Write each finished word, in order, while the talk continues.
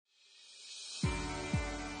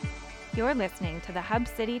You're listening to the Hub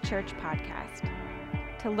City Church podcast.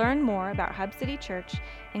 To learn more about Hub City Church,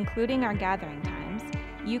 including our gathering times,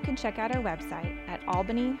 you can check out our website at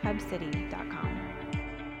albanyhubcity.com.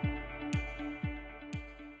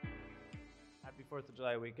 Happy 4th of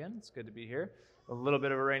July weekend. It's good to be here. A little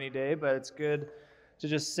bit of a rainy day, but it's good to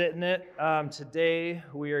just sit in it. Today,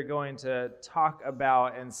 we are going to talk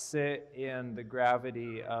about and sit in the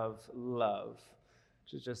gravity of love,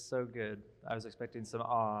 which is just so good. I was expecting some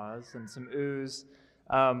ahs and some oohs.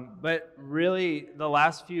 But really, the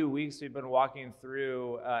last few weeks we've been walking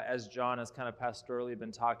through, as John has kind of pastorally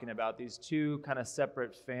been talking about, these two kind of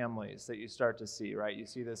separate families that you start to see, right? You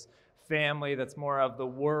see this family that's more of the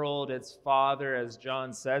world. Its father, as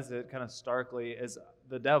John says it kind of starkly, is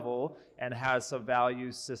the devil and has some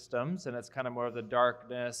value systems, and it's kind of more of the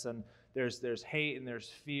darkness, and there's hate and there's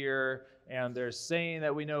fear, and there's saying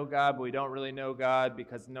that we know God, but we don't really know God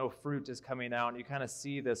because no fruit is coming out. And you kind of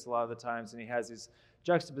see this a lot of the times, and he has these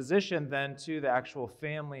juxtaposition then to the actual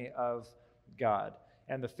family of God.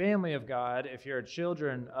 And the family of God, if you're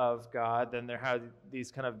children of God, then there have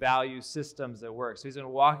these kind of value systems that work. So he's been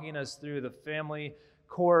walking us through the family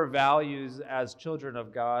core values as children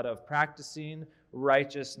of God of practicing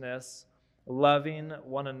righteousness, loving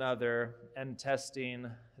one another, and testing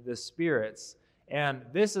the spirits. And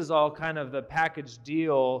this is all kind of the package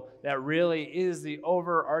deal that really is the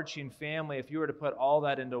overarching family. If you were to put all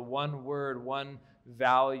that into one word, one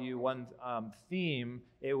value, one theme,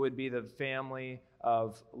 it would be the family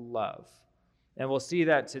of love. And we'll see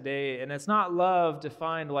that today. And it's not love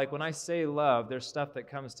defined like when I say love, there's stuff that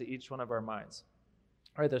comes to each one of our minds.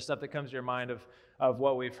 Right? There's stuff that comes to your mind of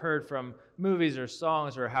what we've heard from movies or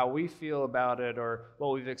songs or how we feel about it or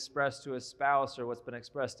what we've expressed to a spouse or what's been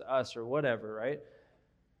expressed to us or whatever, right?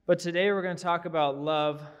 But today we're going to talk about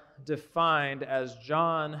love defined as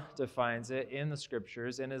John defines it in the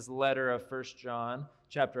scriptures in his letter of 1 John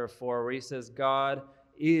chapter 4, where he says God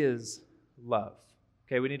is love.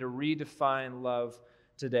 Okay, we need to redefine love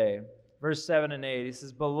today. Verse 7 and 8, he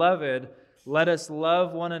says, "Beloved, let us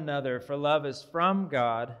love one another, for love is from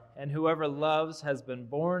God, and whoever loves has been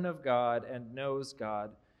born of God and knows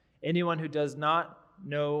God. Anyone who does not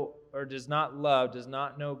know or does not love does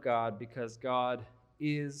not know God, because God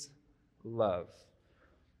is love."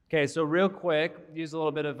 Okay, so real quick, use a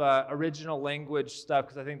little bit of original language stuff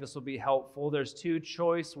because I think this will be helpful. There's two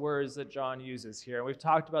choice words that John uses here. And we've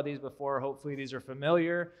talked about these before. Hopefully these are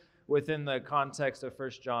familiar within the context of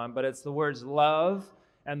 1 John. But it's the words love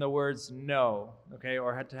and the words know, okay,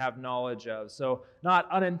 or to have knowledge of. So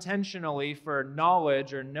not unintentionally for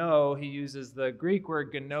knowledge or know, he uses the Greek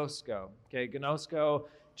word gnosko. Okay, gnosko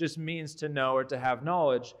just means to know or to have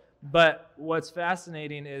knowledge. But what's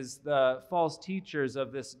fascinating is the false teachers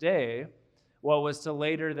of this day, what was to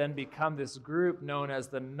later then become this group known as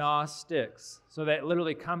the Gnostics. So that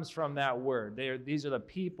literally comes from that word. These are the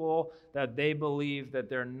people that they believe that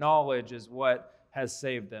their knowledge is what has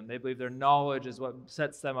saved them. They believe their knowledge is what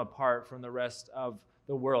sets them apart from the rest of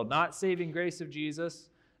the world. Not saving grace of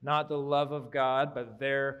Jesus, not the love of God, but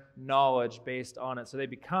their knowledge based on it. So they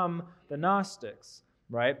become the Gnostics.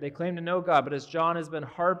 Right? They claim to know God, but as John has been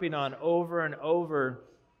harping on over and over,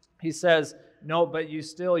 he says, no, but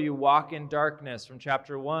you walk in darkness from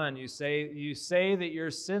chapter 1. You say that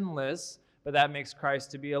you're sinless, but that makes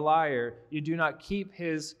Christ to be a liar. You do not keep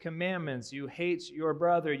his commandments. You hate your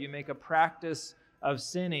brother. You make a practice of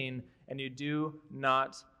sinning, and you do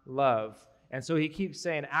not love. And so he keeps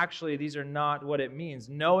saying, actually, these are not what it means.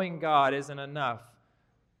 Knowing God isn't enough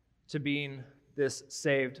to being this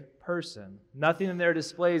saved person. Nothing in there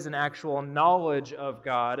displays an actual knowledge of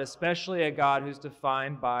God, especially a God who's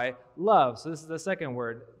defined by love. So this is the second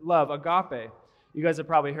word, love, agape. You guys have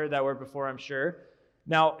probably heard that word before, I'm sure.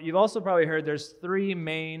 Now, you've also probably heard there's three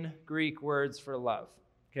main Greek words for love.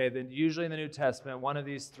 Okay, then usually in the New Testament, one of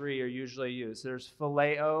these three are usually used. So there's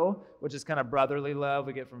phileo, which is kind of brotherly love.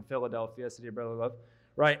 We get from Philadelphia, city of brotherly love.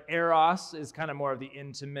 Right, eros is kind of more of the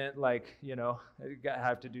intimate, like, you know, I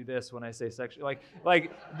have to do this when I say sexual, like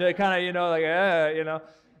the kind of, you know.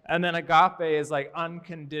 And then agape is like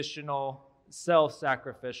unconditional,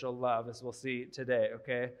 self-sacrificial love, as we'll see today,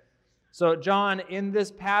 okay? So John, in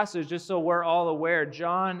this passage, just so we're all aware,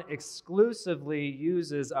 John exclusively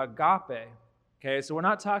uses agape, okay? So we're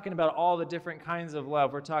not talking about all the different kinds of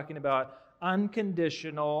love. We're talking about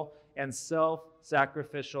unconditional and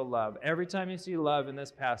self-sacrificial love. Every time you see love in this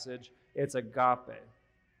passage, it's agape.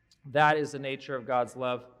 That is the nature of God's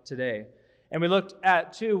love today. And we looked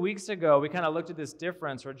at 2 weeks ago, we kind of looked at this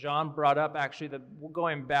difference where John brought up actually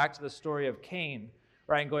going back to the story of Cain,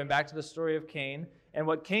 right? And going back to the story of Cain. And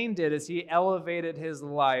what Cain did is he elevated his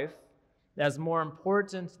life as more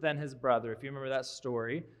important than his brother, if you remember that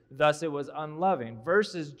story. Thus it was unloving.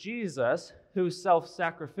 Versus Jesus, who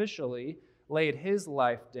self-sacrificially laid his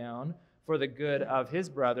life down for the good of his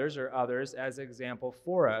brothers or others as example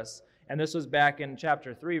for us. And this was back in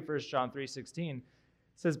chapter 3, 1 John 3:16. It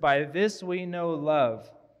says, "By this we know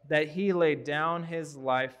love, that he laid down his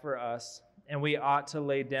life for us, and we ought to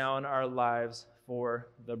lay down our lives for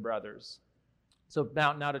the brothers." So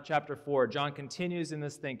now to chapter 4. John continues in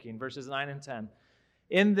this thinking, verses 9 and 10.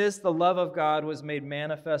 "In this the love of God was made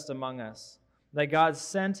manifest among us, that God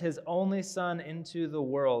sent his only Son into the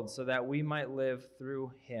world so that we might live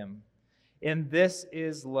through him. In this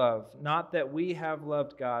is love, not that we have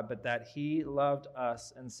loved God, but that he loved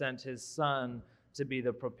us and sent his Son to be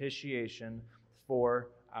the propitiation for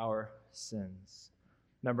our sins."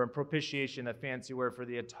 Remember, propitiation, a fancy word for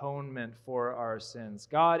the atonement for our sins.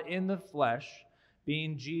 God in the flesh,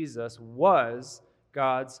 being Jesus, was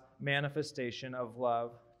God's manifestation of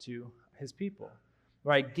love to his people.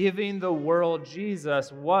 Right? Giving the world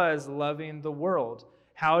Jesus was loving the world.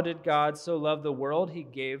 How did God so love the world? He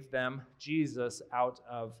gave them Jesus out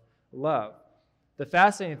of love. The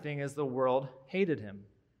fascinating thing is the world hated him.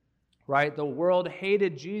 Right? The world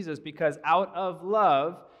hated Jesus because out of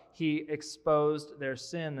love, he exposed their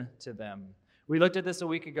sin to them. We looked at this a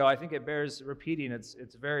week ago. I think it bears repeating.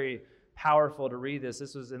 It's very powerful to read this.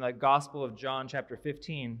 This was in the Gospel of John, chapter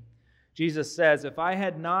 15. Jesus says, "If I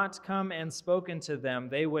had not come and spoken to them,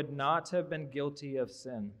 they would not have been guilty of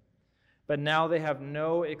sin. But now they have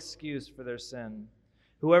no excuse for their sin.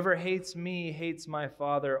 Whoever hates me hates my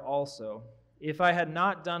Father also. If I had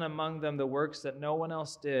not done among them the works that no one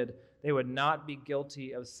else did, they would not be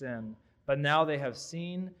guilty of sin. But now they have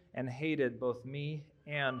seen and hated both me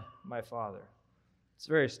and my Father." It's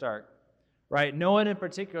very stark, right? No one in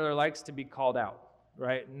particular likes to be called out,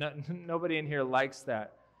 right? Nobody in here likes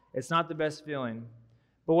that. It's not the best feeling.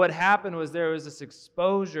 But what happened was there was this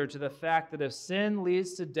exposure to the fact that if sin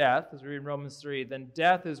leads to death, as we read in Romans 3, then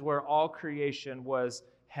death is where all creation was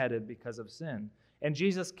headed because of sin. And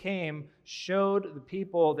Jesus came, showed the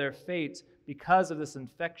people their fate because of this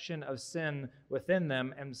infection of sin within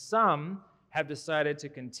them, and some have decided to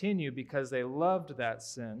continue because they loved that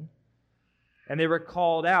sin, and they were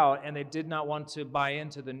called out, and they did not want to buy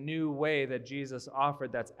into the new way that Jesus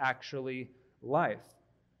offered that's actually life.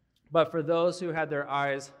 But for those who had their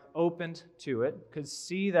eyes opened to it, could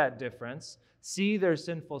see that difference, see their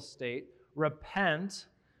sinful state, repent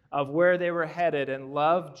of where they were headed, and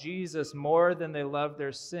love Jesus more than they loved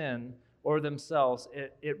their sin or themselves,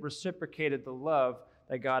 it reciprocated the love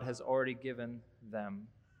that God has already given them.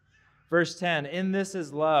 Verse 10, "In this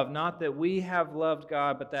is love, not that we have loved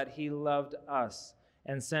God, but that he loved us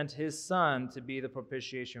and sent his Son to be the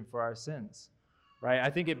propitiation for our sins." Right?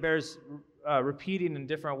 I think it bears repeating in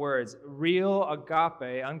different words. Real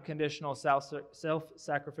agape, unconditional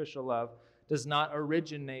self-sacrificial love, does not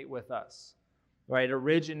originate with us. Right? It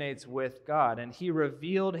originates with God. And he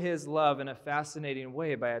revealed his love in a fascinating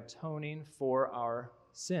way by atoning for our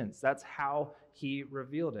sins. That's how he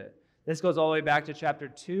revealed it. This goes all the way back to chapter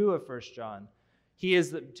 2 of 1 John. He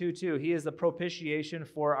is the propitiation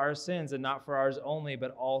for our sins, and not for ours only,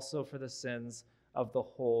 but also for the sins of the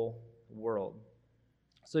whole world.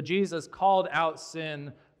 So Jesus called out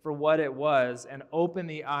sin for what it was and opened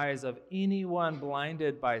the eyes of anyone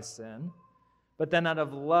blinded by sin, but then out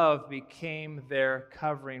of love became their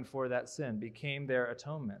covering for that sin, became their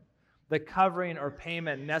atonement. The covering or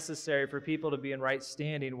payment necessary for people to be in right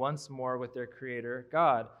standing once more with their Creator,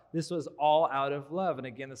 God. This was all out of love. And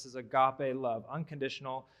again, this is agape love,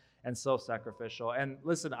 unconditional and self-sacrificial. And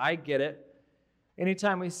listen, I get it.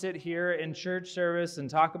 Anytime we sit here in church service and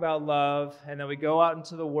talk about love, and then we go out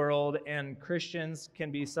into the world, and Christians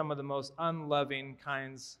can be some of the most unloving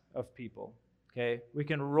kinds of people, okay? We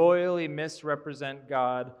can royally misrepresent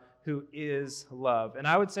God, who is love. And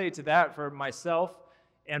I would say to that, for myself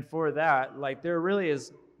and for that, like, there really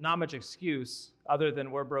is not much excuse other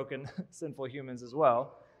than we're broken, sinful humans as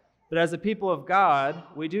well. But as a people of God,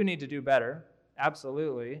 we do need to do better,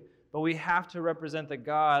 absolutely. But we have to represent the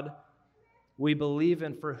God we believe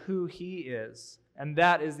in for who he is, and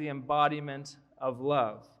that is the embodiment of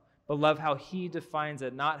love. But love how he defines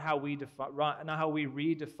it, not how we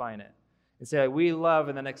redefine it. And say, like, we love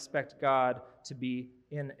and then expect God to be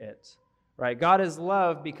in it. Right? God is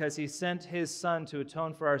love because he sent his Son to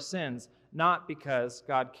atone for our sins, not because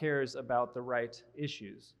God cares about the right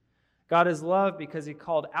issues. God is love because he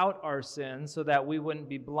called out our sins so that we wouldn't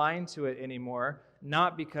be blind to it anymore,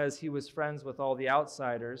 not because he was friends with all the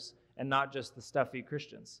outsiders and not just the stuffy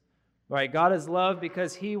Christians. Right? God is love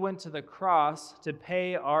because he went to the cross to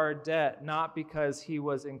pay our debt, not because he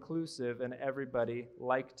was inclusive and everybody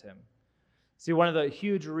liked him. See, one of the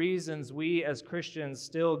huge reasons we as Christians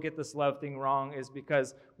still get this love thing wrong is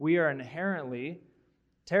because we are inherently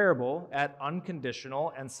terrible at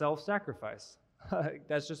unconditional and self-sacrifice.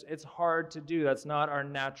 It's hard to do. That's not our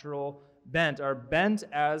natural bent. Our bent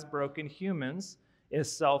as broken humans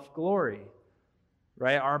is self-glory.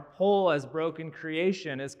 Right? Our pull as broken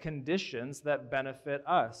creation is conditions that benefit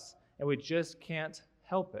us, and we just can't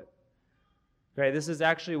help it. Okay, this is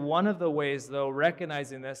actually one of the ways, though,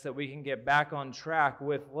 recognizing this, that we can get back on track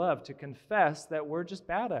with love, to confess that we're just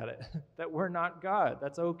bad at it, that we're not God.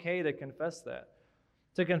 That's okay to confess that.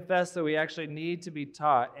 To confess that we actually need to be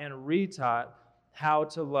taught and retaught how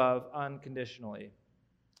to love unconditionally,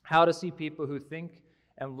 how to see people who think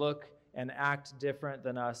and look and act different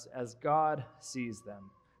than us as God sees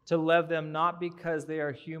them. To love them not because they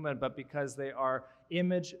are human, but because they are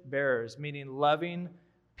image bearers, meaning loving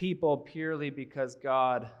people purely because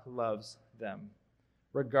God loves them,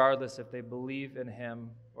 regardless if they believe in him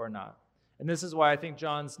or not. And this is why I think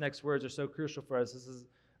John's next words are so crucial for us. This is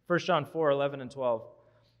 1 John 4:11 and 12.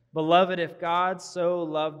 Beloved, if God so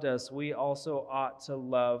loved us, we also ought to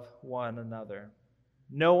love one another.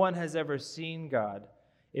 No one has ever seen God.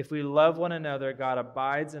 If we love one another, God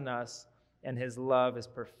abides in us, and his love is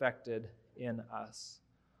perfected in us.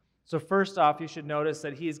 So first off, you should notice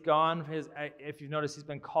that he's gone, if you've noticed, he's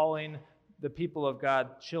been calling the people of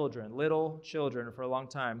God children, little children for a long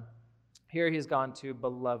time. Here he's gone to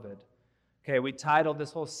beloved. Okay, we titled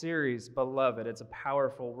this whole series Beloved. It's a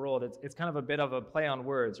powerful word. It's kind of a bit of a play on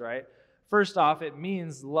words, right? First off, it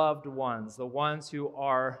means loved ones, the ones who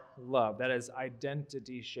are loved. That is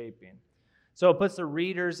identity shaping. So it puts the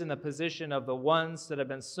readers in the position of the ones that have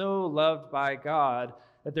been so loved by God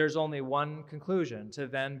that there's only one conclusion: to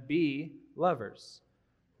then be lovers,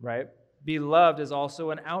 right? Be loved is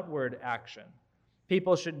also an outward action.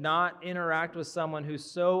 People should not interact with someone who's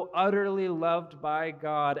so utterly loved by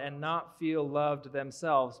God and not feel loved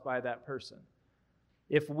themselves by that person.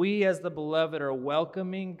 If we as the beloved are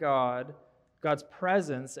welcoming God's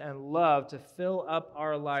presence and love to fill up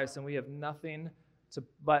our lives, and we have nothing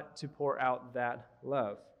but to pour out that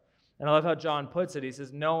love. And I love how John puts it. He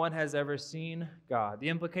says, no one has ever seen God. The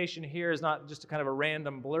implication here is not just a kind of a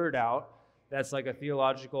random blurt out. That's like a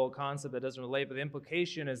theological concept that doesn't relate. But the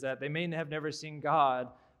implication is that they may have never seen God,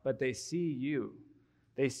 but they see you.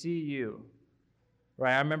 They see you.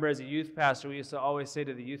 Right? I remember as a youth pastor, we used to always say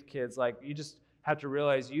to the youth kids, like, you just have to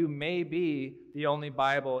realize you may be the only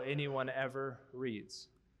Bible anyone ever reads.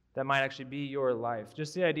 That might actually be your life.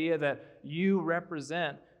 Just the idea that you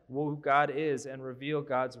represent who God is and reveal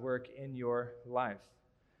God's work in your life.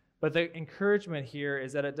 But the encouragement here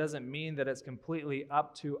is that it doesn't mean that it's completely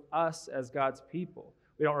up to us as God's people.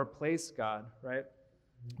 We don't replace God, right?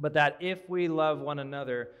 But that if we love one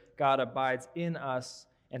another, God abides in us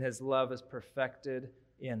and his love is perfected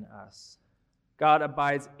in us. God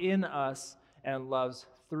abides in us and loves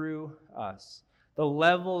through us. The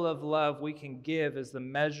level of love we can give is the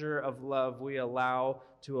measure of love we allow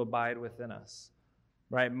to abide within us.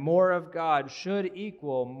 Right? More of God should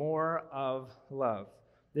equal more of love.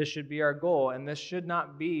 This should be our goal, and this should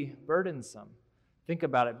not be burdensome. Think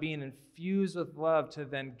about it, being infused with love to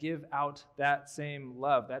then give out that same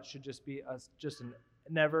love. That should just be just a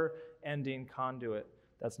never-ending conduit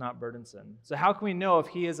that's not burdensome. So how can we know if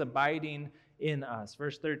he is abiding in us?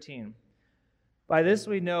 Verse 13. By this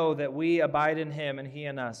we know that we abide in him and he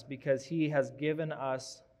in us, because he has given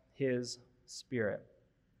us his Spirit.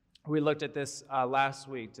 We looked at this last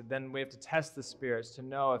week. Then we have to test the spirits to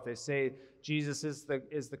know if they say Jesus is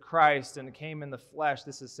the Christ and came in the flesh.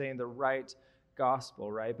 This is saying the right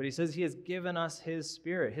gospel, right? But he says he has given us his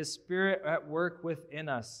Spirit at work within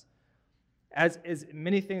us. As is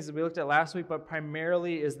many things that we looked at last week, but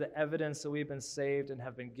primarily is the evidence that we've been saved and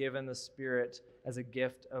have been given the Spirit as a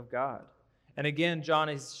gift of God. And again, John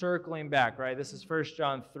is circling back, right? This is 1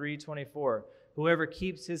 John 3:24. Whoever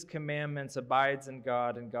keeps his commandments abides in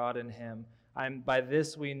God and God in him. By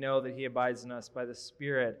this we know that he abides in us, by the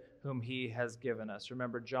Spirit whom he has given us.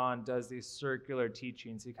 Remember, John does these circular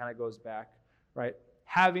teachings. He kind of goes back, right?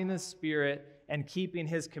 Having the Spirit and keeping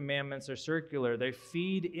his commandments are circular. They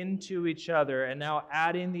feed into each other, and now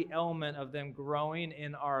adding the element of them growing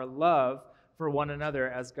in our love for one another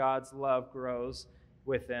as God's love grows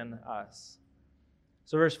within us.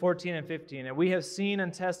 So verse 14 and 15, and we have seen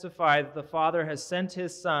and testified that the Father has sent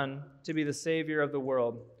his Son to be the Savior of the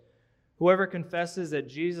world. Whoever confesses that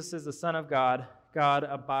Jesus is the Son of God, God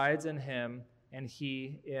abides in him and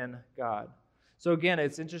he in God. So again,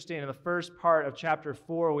 it's interesting. In the first part of chapter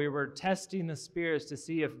 4, we were testing the spirits to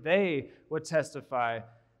see if they would testify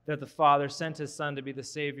that the Father sent his Son to be the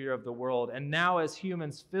Savior of the world. And now as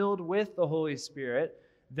humans filled with the Holy Spirit,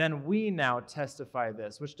 then we now testify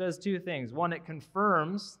this, which does two things. One, it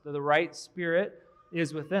confirms that the right Spirit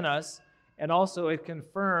is within us, and also it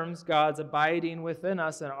confirms God's abiding within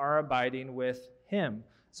us and our abiding with him.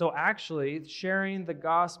 So actually, sharing the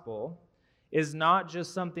gospel is not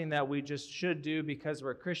just something that we just should do because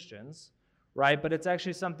we're Christians, right? But it's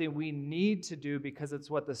actually something we need to do because it's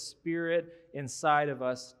what the Spirit inside of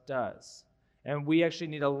us does. And we actually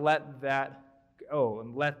need to let that go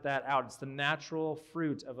and let that out. It's the natural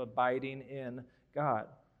fruit of abiding in God.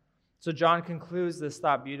 So John concludes this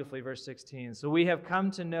thought beautifully, verse 16. So we have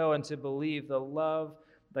come to know and to believe the love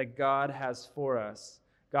that God has for us.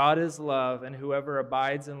 God is love, and whoever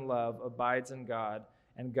abides in love abides in God,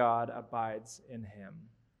 and God abides in him.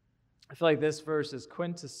 I feel like this verse is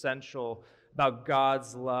quintessential about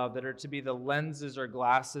God's love, that are to be the lenses or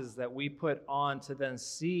glasses that we put on to then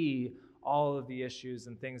see all of the issues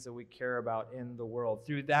and things that we care about in the world.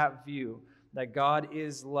 Through that view, that God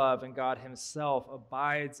is love and God himself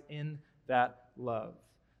abides in that love.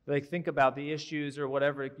 Like, think about the issues or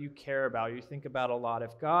whatever you care about, you think about a lot.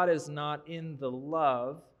 If God is not in the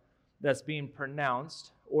love that's being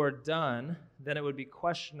pronounced or done, then it would be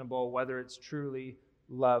questionable whether it's truly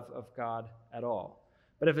love of God at all.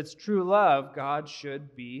 But if it's true love, God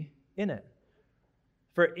should be in it.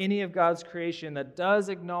 For any of God's creation that does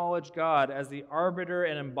acknowledge God as the arbiter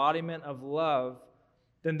and embodiment of love,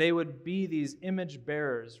 then they would be these image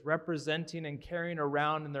bearers, representing and carrying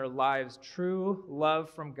around in their lives true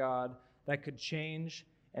love from God that could change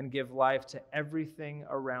and give life to everything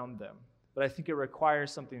around them. But I think it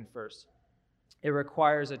requires something first. It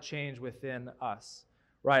requires a change within us,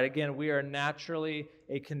 right? Again, we are naturally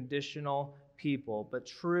a conditional people, but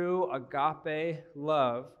true agape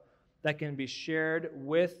love that can be shared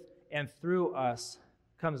with and through us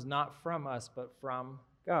comes not from us, but from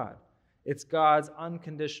God. It's God's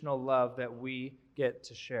unconditional love that we get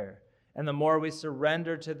to share. And the more we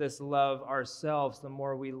surrender to this love ourselves, the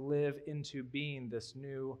more we live into being this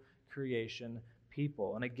new creation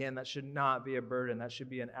people. And again, that should not be a burden. That should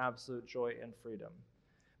be an absolute joy and freedom.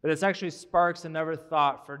 But this actually sparks another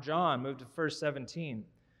thought for John. Move to verse 17. He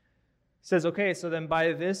says, okay, so then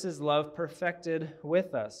by this is love perfected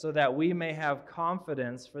with us, so that we may have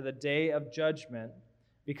confidence for the day of judgment,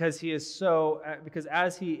 because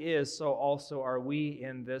as he is, so also are we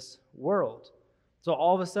in this world. So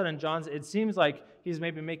all of a sudden, it seems like he's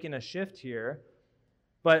maybe making a shift here,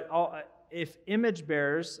 but if image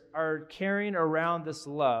bearers are carrying around this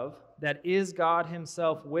love that is God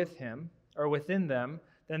himself with him or within them,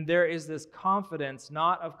 then there is this confidence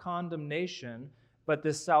not of condemnation, but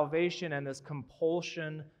this salvation and this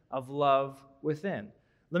compulsion of love within.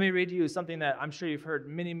 Let me read to you something that I'm sure you've heard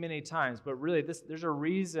many, many times, but really there's a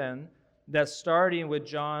reason that starting with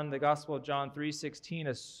John, the Gospel of John 3:16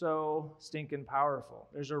 is so stinking powerful.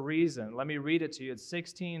 There's a reason. Let me read it to you. It's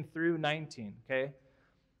 16 through 19, okay?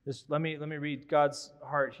 Let me read God's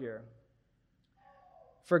heart here.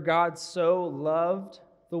 For God so loved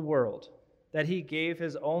the world that he gave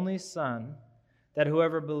his only Son, that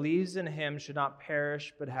whoever believes in him should not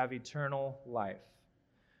perish but have eternal life.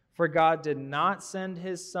 For God did not send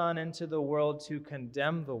his Son into the world to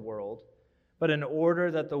condemn the world, but in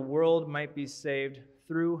order that the world might be saved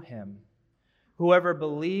through him. Whoever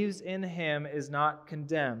believes in him is not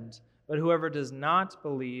condemned, but whoever does not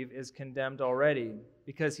believe is condemned already,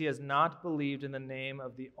 because he has not believed in the name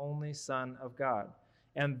of the only Son of God.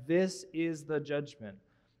 And this is the judgment.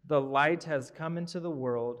 The light has come into the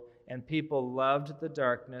world, and people loved the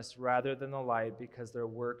darkness rather than the light because their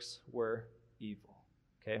works were evil.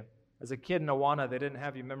 Okay? As a kid in Awana, they didn't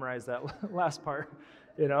have you memorize that last part,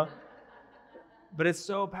 you know? But it's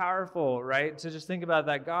so powerful, right? To just think about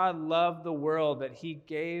that. God loved the world that he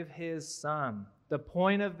gave his Son. The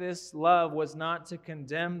point of this love was not to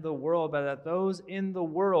condemn the world, but that those in the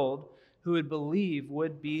world who would believe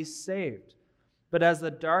would be saved. But as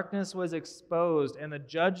the darkness was exposed and the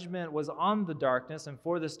judgment was on the darkness, and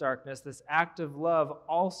for this darkness, this act of love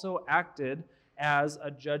also acted as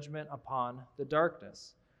a judgment upon the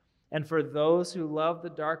darkness. And for those who loved the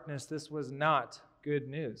darkness, this was not good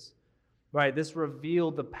news. Right? This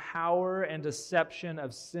revealed the power and deception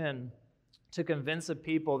of sin to convince a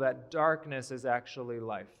people that darkness is actually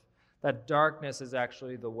life, that darkness is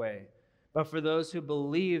actually the way. But for those who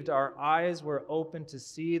believed, our eyes were open to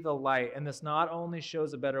see the light. And this not only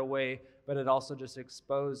shows a better way, but it also just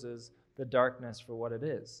exposes the darkness for what it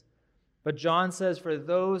is. But John says, for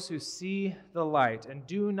those who see the light and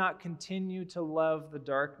do not continue to love the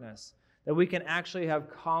darkness, that we can actually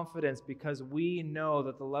have confidence because we know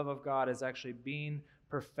that the love of God is actually being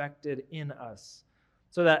perfected in us.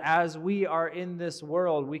 So that as we are in this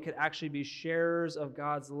world, we could actually be sharers of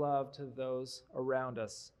God's love to those around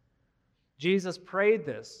us. Jesus prayed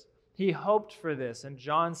this. He hoped for this in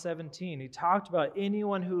John 17. He talked about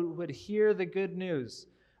anyone who would hear the good news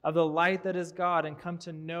of the light that is God and come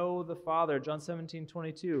to know the Father. John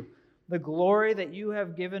 17:22. The glory that you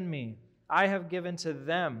have given me, I have given to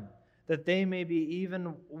them, that they may be even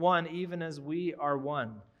one, even as we are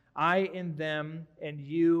one. I in them and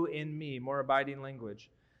you in me, more abiding language,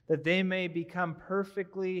 that they may become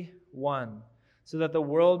perfectly one, so that the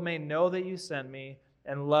world may know that you sent me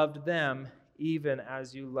and loved them even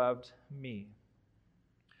as you loved me.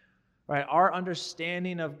 Right? Our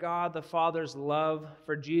understanding of God the Father's love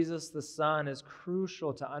for Jesus the Son is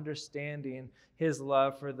crucial to understanding his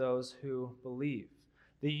love for those who believe.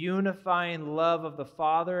 The unifying love of the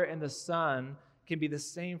Father and the Son can be the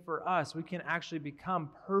same for us. We can actually become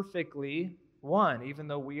perfectly one, even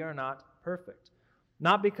though we are not perfect.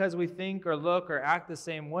 Not because we think or look or act the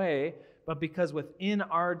same way, but because within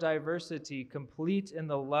our diversity, complete in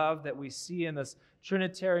the love that we see in this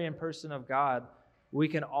Trinitarian person of God, we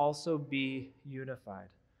can also be unified.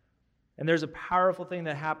 And there's a powerful thing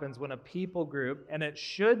that happens when a people group, and it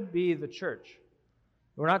should be the church.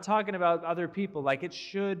 We're not talking about other people, like it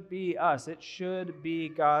should be us. It should be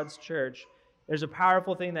God's church. There's a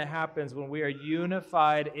powerful thing that happens when we are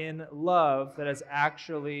unified in love that is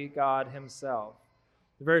actually God himself.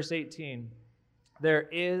 Verse 18, there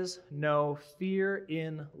is no fear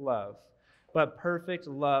in love, but perfect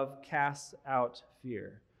love casts out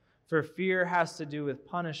fear. For fear has to do with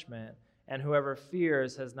punishment, and whoever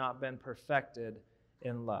fears has not been perfected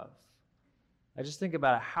in love. I just think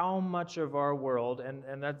about how much of our world,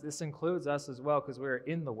 and that this includes us as well because we're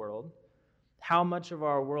in the world, how much of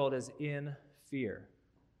our world is in fear,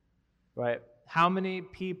 right? How many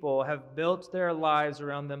people have built their lives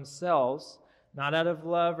around themselves, not out of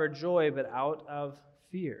love or joy, but out of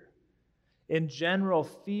fear? In general,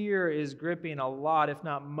 fear is gripping a lot, if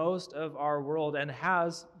not most, of our world and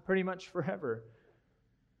has pretty much forever,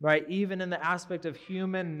 right? Even in the aspect of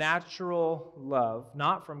human natural love,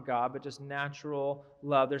 not from God, but just natural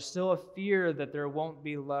love, there's still a fear that there won't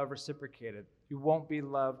be love reciprocated. You won't be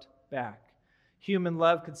loved back. Human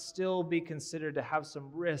love could still be considered to have some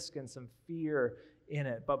risk and some fear in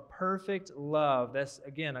it. But perfect love, that's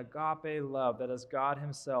again agape love, that is God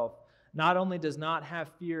himself, not only does not have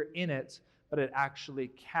fear in it, but it actually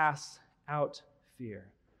casts out fear.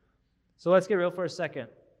 So let's get real for a second.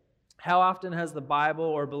 How often has the Bible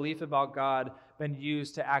or belief about God been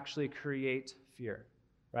used to actually create fear?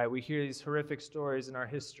 Right? We hear these horrific stories in our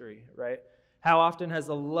history, right? How often has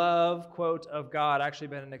the love, quote, of God actually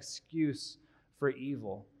been an excuse for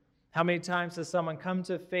evil? How many times has someone come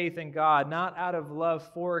to faith in God, not out of love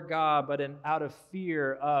for God, but out of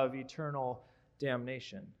fear of eternal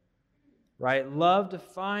damnation? Right? Love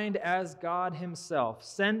defined as God himself,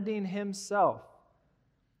 sending himself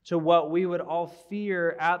to what we would all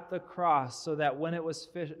fear at the cross, so that when it was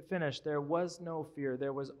finished, there was no fear,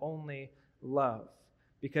 there was only love.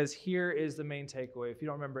 Because here is the main takeaway. If you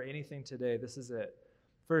don't remember anything today, this is it.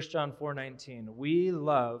 1 John 4:19, we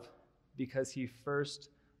love because he first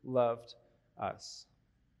loved us.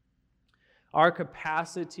 Our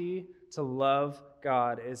capacity to love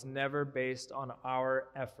God is never based on our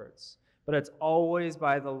efforts, but it's always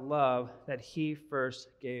by the love that he first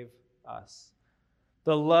gave us.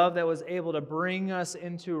 The love that was able to bring us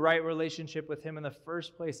into right relationship with him in the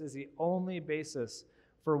first place is the only basis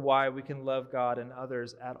for why we can love God and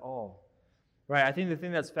others at all. Right? I think the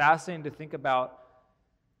thing that's fascinating to think about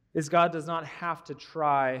is God does not have to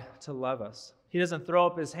try to love us. He doesn't throw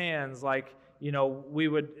up his hands like, we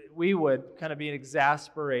would kind of be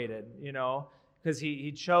exasperated, because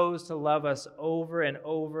he chose to love us over and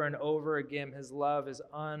over and over again. His love is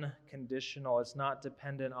unconditional. It's not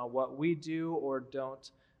dependent on what we do or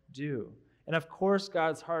don't do. And of course,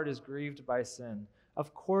 God's heart is grieved by sin.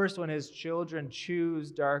 Of course, when his children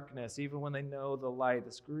choose darkness, even when they know the light,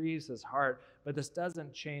 this grieves his heart, but this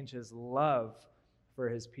doesn't change his love for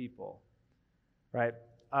his people, right?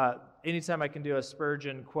 Anytime I can do a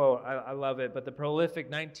Spurgeon quote, I love it, but the prolific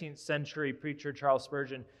 19th century preacher Charles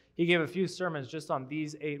Spurgeon, he gave a few sermons just on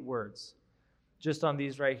these 8 words, just on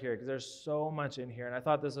these right here, because there's so much in here. And I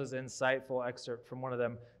thought this was an insightful excerpt from one of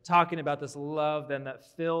them, talking about this love then that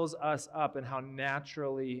fills us up and how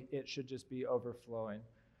naturally it should just be overflowing.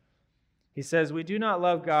 He says, we do not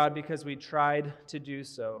love God because we tried to do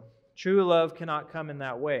so. True love cannot come in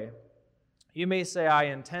that way. You may say, I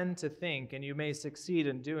intend to think, and you may succeed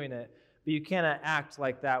in doing it, but you cannot act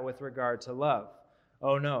like that with regard to love.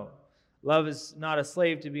 Oh no. Love is not a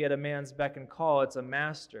slave to be at a man's beck and call, it's a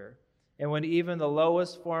master. And when even the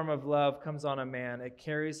lowest form of love comes on a man, it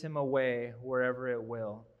carries him away wherever it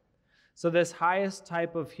will. So this highest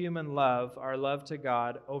type of human love, our love to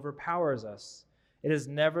God, overpowers us. It is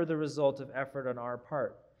never the result of effort on our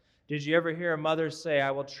part. Did you ever hear a mother say,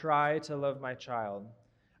 I will try to love my child?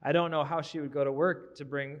 I don't know how she would go to work to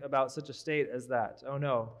bring about such a state as that. Oh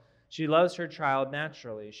no. She loves her child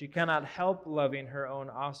naturally. She cannot help loving her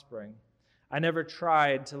own offspring. I never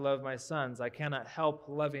tried to love my sons. I cannot help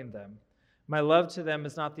loving them. My love to them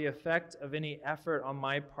is not the effect of any effort on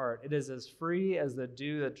my part. It is as free as the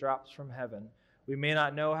dew that drops from heaven. We may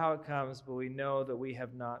not know how it comes, but we know that we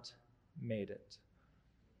have not made it.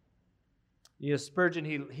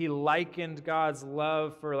 Spurgeon, he likened God's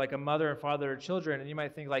love for like a mother and father or children, and you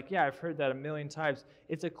might think like, yeah, I've heard that a million times.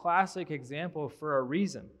 It's a classic example for a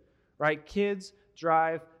reason, right? Kids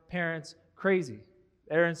drive parents crazy.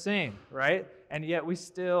 They're insane, right? And yet we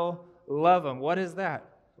still love them. What is that?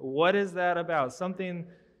 What is that about? Something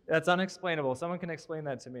that's unexplainable. Someone can explain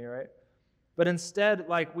that to me, right? But instead,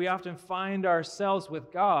 like we often find ourselves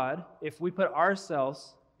with God, if we put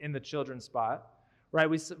ourselves in the children's spot, right?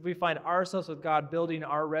 We find ourselves with God building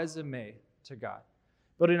our resume to God,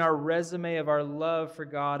 building our resume of our love for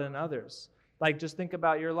God and others. Like just think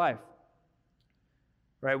about your life,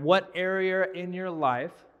 right? What area in your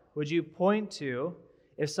life would you point to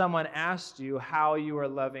if someone asked you how you are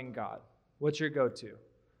loving God? What's your go-to?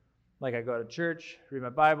 Like I go to church, read my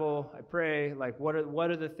Bible, I pray. Like what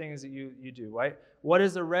are the things that you do, right? What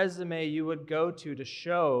is the resume you would go to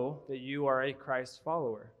show that you are a Christ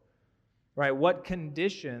follower, right? What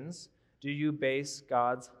conditions do you base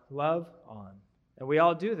God's love on? And we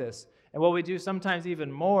all do this. And what we do sometimes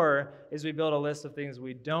even more is we build a list of things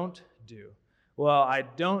we don't do. Well, I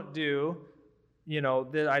don't do,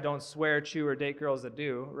 I don't swear, chew, or date girls that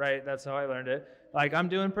do, right? That's how I learned it. Like I'm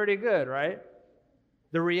doing pretty good, right?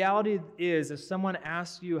 The reality is, if someone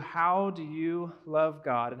asks you, how do you love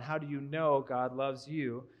God and how do you know God loves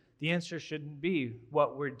you, the answer shouldn't be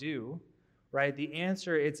what we're due, right? The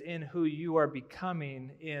answer, it's in who you are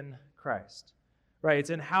becoming in Christ, right? It's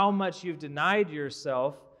in how much you've denied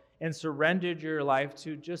yourself and surrendered your life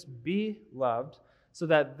to just be loved so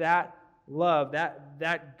that love,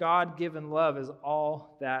 that God-given love is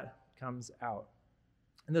all that comes out.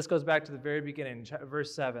 And this goes back to the very beginning,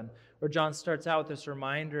 verse 7, where John starts out with this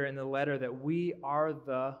reminder in the letter that we are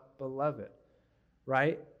the beloved,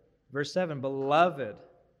 right? Verse 7, beloved,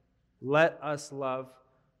 let us love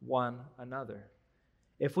one another.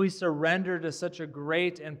 If we surrender to such a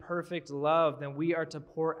great and perfect love, then we are to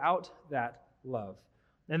pour out that love.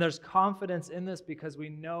 And there's confidence in this because we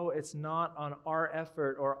know it's not on our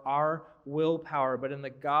effort or our willpower, but in the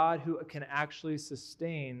God who can actually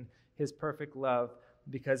sustain his perfect love,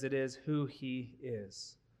 because it is who he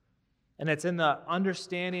is. And it's in the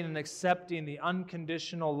understanding and accepting the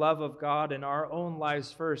unconditional love of God in our own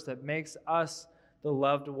lives first that makes us the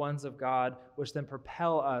loved ones of God, which then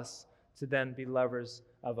propel us to then be lovers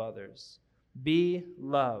of others. Be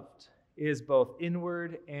loved is both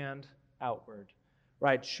inward and outward,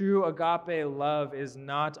 right? True agape love is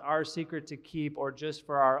not our secret to keep or just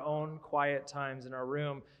for our own quiet times in our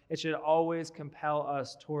room. It should always compel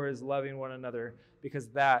us towards loving one another, because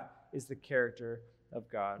that is the character of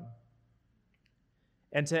God.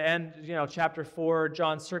 And to end, chapter 4,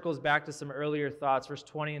 John circles back to some earlier thoughts, verse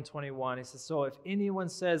 20 and 21. He says, so if anyone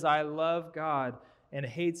says, I love God and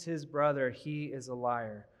hates his brother, he is a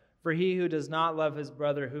liar. For he who does not love his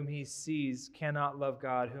brother whom he sees cannot love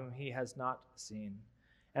God whom he has not seen.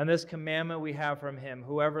 And this commandment we have from him,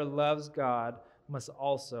 whoever loves God must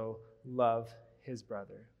also love his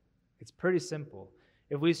brother. It's pretty simple.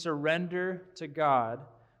 If we surrender to God,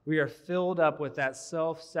 we are filled up with that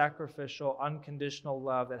self-sacrificial, unconditional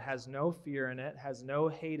love that has no fear in it, has no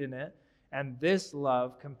hate in it, and this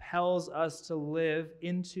love compels us to live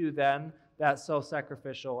into then that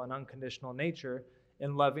self-sacrificial and unconditional nature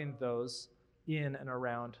in loving those in and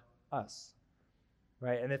around us,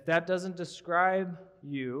 right? And if that doesn't describe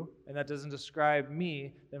you and that doesn't describe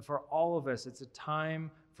me, then for all of us, it's a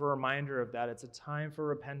time for a reminder of that. It's a time for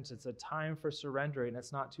repentance, a time for surrendering.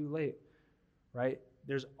 It's not too late, right?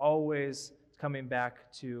 There's always coming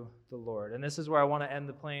back to the Lord. And this is where I want to land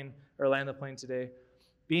the plane today.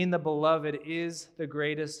 Being the beloved is the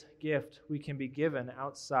greatest gift we can be given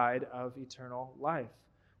outside of eternal life,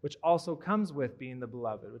 which also comes with being the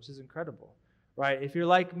beloved, which is incredible, right? If you're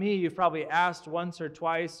like me, you've probably asked once or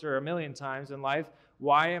twice or a million times in life,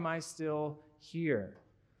 why am I still here?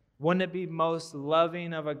 Wouldn't it be most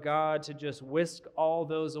loving of a God to just whisk all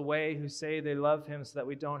those away who say they love him so that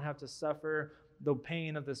we don't have to suffer the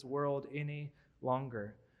pain of this world any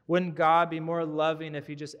longer? Wouldn't God be more loving if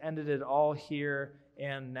he just ended it all here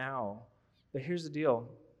and now? But here's the deal.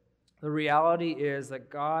 The reality is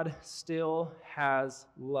that God still has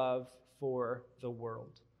love for the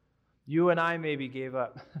world. You and I maybe gave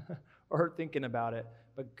up or thinking about it,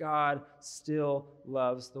 but God still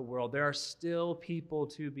loves the world. There are still people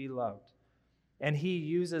to be loved. And he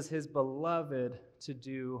uses his beloved to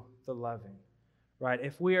do the loving, right?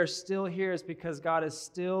 If we are still here, it's because God is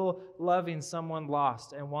still loving someone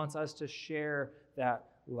lost and wants us to share that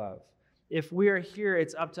love. If we are here,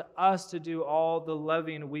 it's up to us to do all the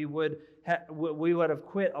loving. We would have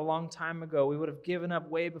quit a long time ago. We would have given up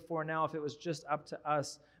way before now if it was just up to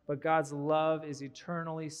us. But God's love is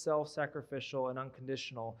eternally self-sacrificial and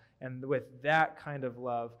unconditional. And with that kind of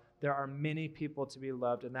love, there are many people to be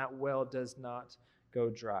loved, and that well does not go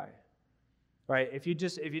dry. Right? If you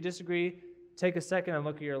disagree, take a second and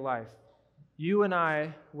look at your life. You and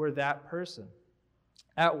I were that person.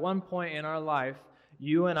 At one point in our life,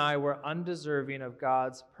 you and I were undeserving of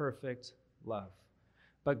God's perfect love.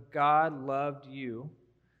 But God loved you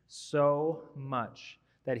so much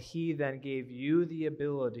that he then gave you the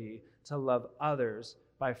ability to love others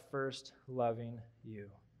by first loving you.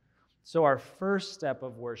 So our first step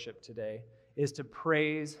of worship today is to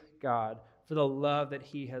praise God for the love that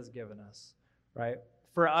he has given us, right?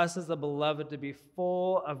 For us as the beloved to be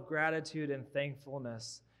full of gratitude and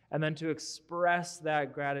thankfulness, and then to express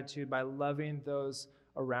that gratitude by loving those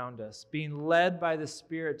around us, being led by the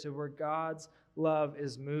Spirit to where God's love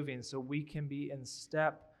is moving so we can be in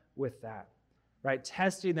step with that. Right,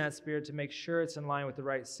 testing that Spirit to make sure it's in line with the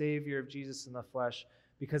right Savior of Jesus in the flesh,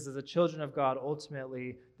 because as the children of God,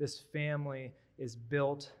 ultimately, this family is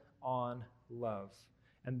built on love.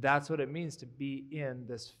 And that's what it means to be in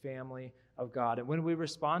this family of God. And when we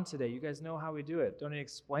respond today, you guys know how we do it. Don't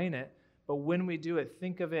explain it, but when we do it,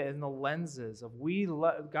 think of it in the lenses of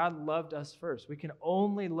God loved us first. We can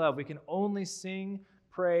only love, we can only sing,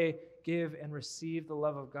 pray, give, and receive the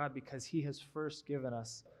love of God because he has first given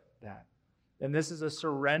us that. And this is a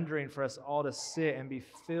surrendering for us all to sit and be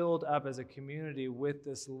filled up as a community with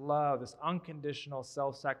this love, this unconditional,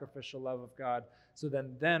 self-sacrificial love of God. So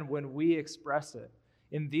then when we express it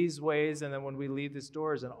in these ways, and then when we leave these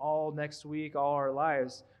doors and all next week, all our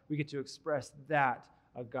lives, we get to express that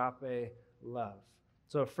agape love.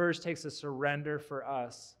 So it first takes a surrender for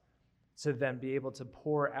us to then be able to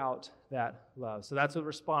pour out that love. So that's what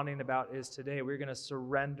responding about is today. We're going to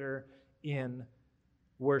surrender in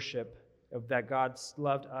worship of that God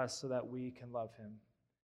loved us so that we can love him.